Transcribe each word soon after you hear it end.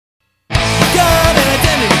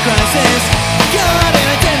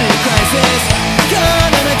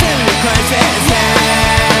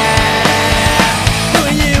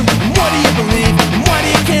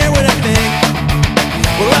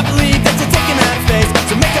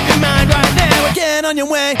on your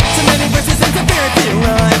way. So many verses and so very few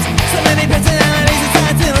rhymes. So many personalities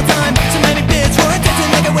inside little time. So many bits for attention,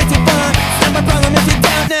 make it way too far. It's not my problem if you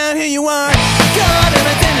doubt now, here you are. God, an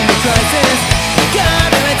identity crisis. God,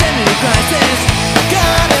 an identity crisis.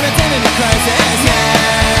 God, an identity crisis, yeah.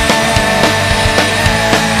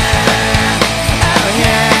 Oh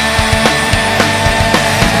yeah.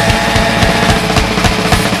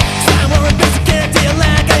 Some more a basic character you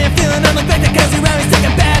lack. I am feeling unexpected cause you're always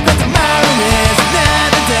taking back what tomorrow is.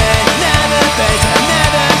 Another day, another face,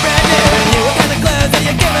 another brand new you. What kind of clothes are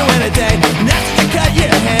you giving when a day? Not just to cut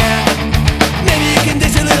your hair. Maybe you can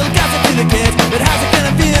dish a little gossip to the kids, but how's it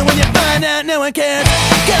gonna feel when you find out no one cares?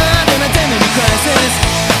 God, an identity crisis.